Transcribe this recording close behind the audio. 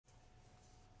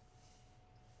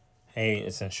Hey,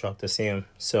 it's Instructor Sam.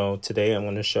 So today I'm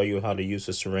going to show you how to use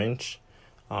a syringe.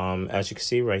 As you can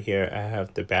see right here, I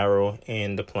have the barrel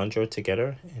and the plunger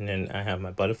together, and then I have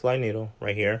my butterfly needle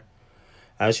right here.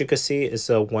 As you can see, it's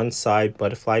a one-side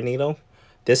butterfly needle.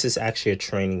 This is actually a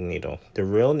training needle. The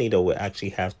real needle will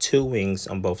actually have two wings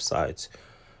on both sides.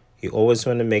 You always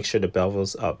want to make sure the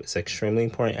bevel's up. It's extremely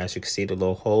important. As you can see, the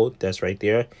little hole that's right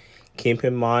there. Keep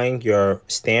in mind your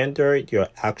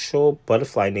actual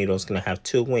butterfly needle is going to have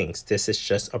two wings. This is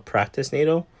just a practice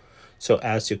needle. So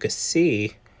as you can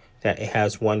see that it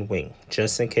has one wing,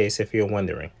 just in case if you're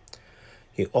wondering.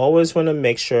 You always want to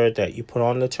make sure that you put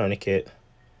on the tourniquet.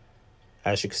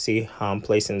 As you can see how I'm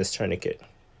placing this tourniquet.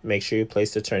 Make sure you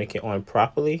place the tourniquet on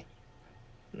properly.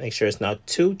 Make sure it's not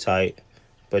too tight,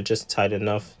 but just tight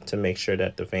enough to make sure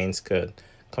that the veins could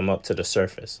come up to the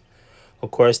surface. Of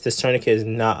course, this tourniquet is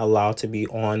not allowed to be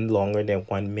on longer than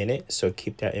 1 minute, so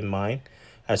keep that in mind.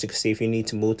 As you can see, if you need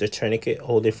to move the tourniquet,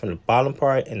 hold it from the bottom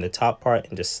part and the top part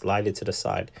and just slide it to the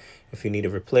side. If you need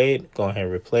to replay it, go ahead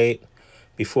and replay it.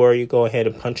 Before you go ahead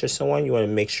and puncture someone, you want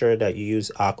to make sure that you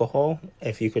use alcohol.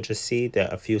 If you could just see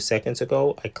that a few seconds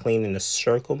ago, I cleaned in a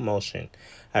circle motion.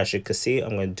 As you can see,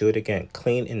 I'm going to do it again.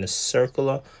 Clean in the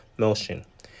circular motion.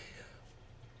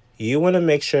 You want to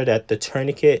make sure that the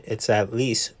tourniquet, it's at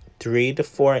least 3 to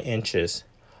 4 inches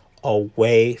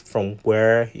away from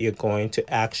where you're going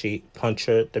to actually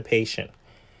puncture the patient.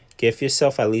 Give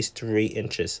yourself at least 3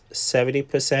 inches.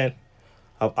 70%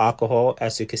 of alcohol,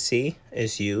 as you can see,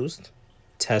 is used.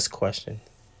 Test question.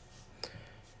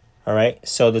 All right,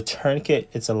 so the tourniquet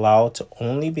is allowed to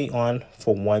only be on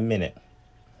for 1 minute.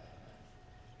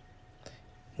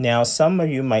 Now, some of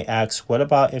you might ask, what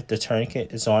about if the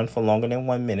tourniquet is on for longer than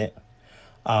 1 minute?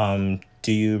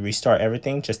 Do you restart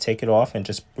everything? Just take it off and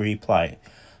just reapply it.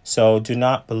 So do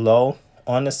not blow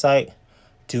on the site.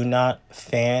 Do not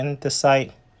fan the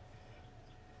site.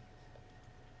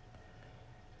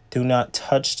 Do not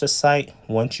touch the site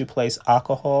once you place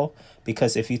alcohol,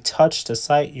 because if you touch the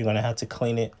site, you're going to have to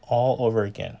clean it all over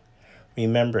again.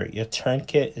 Remember, your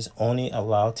tourniquet is only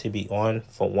allowed to be on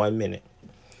for 1 minute.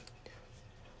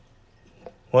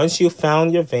 Once you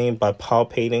found your vein by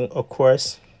palpating, of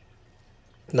course,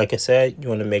 like I said, you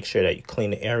want to make sure that you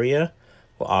clean the area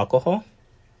with alcohol.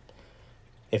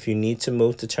 If you need to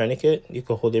move the tourniquet, you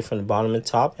can hold it from the bottom and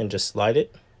top and just slide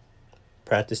it.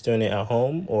 Practice doing it at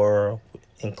home or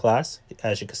in class.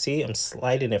 As you can see, I'm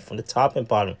sliding it from the top and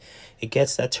bottom. It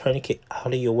gets that tourniquet out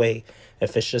of your way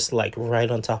if it's just like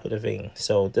right on top of the vein.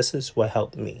 So this is what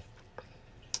helped me.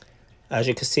 As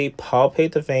you can see,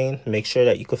 palpate the vein. Make sure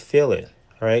that you can feel it,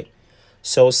 all right?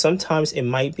 So sometimes it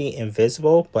might be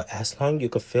invisible, but as long as you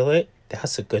can feel it,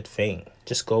 that's a good vein.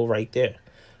 Just go right there,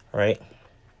 all right?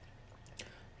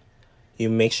 You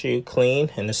make sure you clean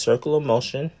in a circular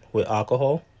motion with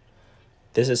alcohol.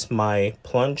 This is my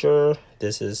plunger.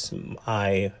 This is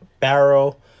my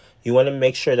barrel. You want to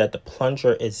make sure that the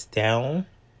plunger is down,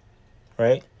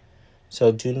 right?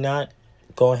 So do not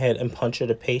go ahead and puncture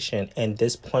the patient and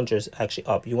this plunger is actually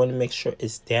up. You want to make sure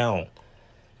it's down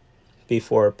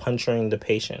before puncturing the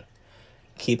patient.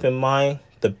 Keep in mind,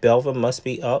 the bevel must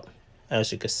be up,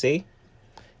 as you can see.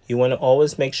 You want to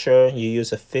always make sure you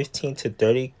use a 15 to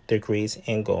 30 degrees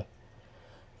angle.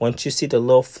 Once you see the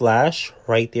little flash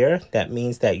right there, that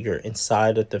means that you're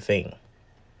inside of the vein.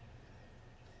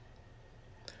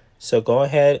 So go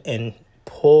ahead and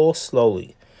pull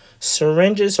slowly.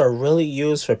 Syringes are really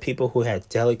used for people who have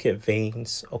delicate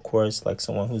veins, of course, like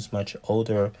someone who's much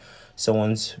older,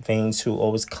 someone's veins who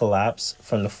always collapse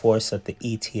from the force of the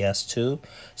ETS tube.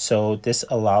 So this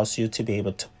allows you to be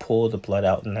able to pull the blood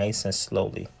out nice and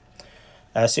slowly.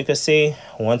 As you can see,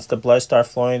 once the blood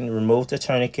starts flowing, remove the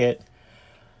tourniquet.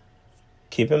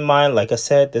 Keep in mind, like I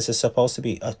said, this is supposed to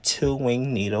be a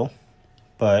 2-wing needle,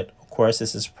 but of course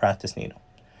this is a practice needle.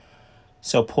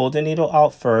 So pull the needle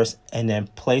out first and then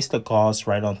place the gauze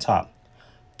right on top.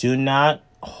 Do not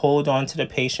hold on to the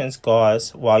patient's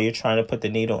gauze while you're trying to put the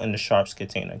needle in the sharps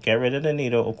container. Get rid of the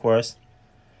needle, of course,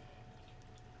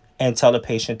 and tell the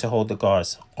patient to hold the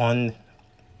gauze on.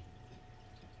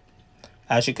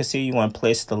 As you can see, you want to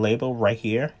place the label right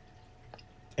here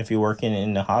if you're working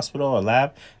in the hospital or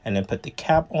lab, and then put the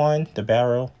cap on the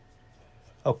barrel,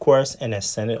 of course, and then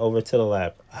send it over to the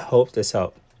lab. I hope this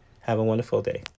helped. Have a wonderful day.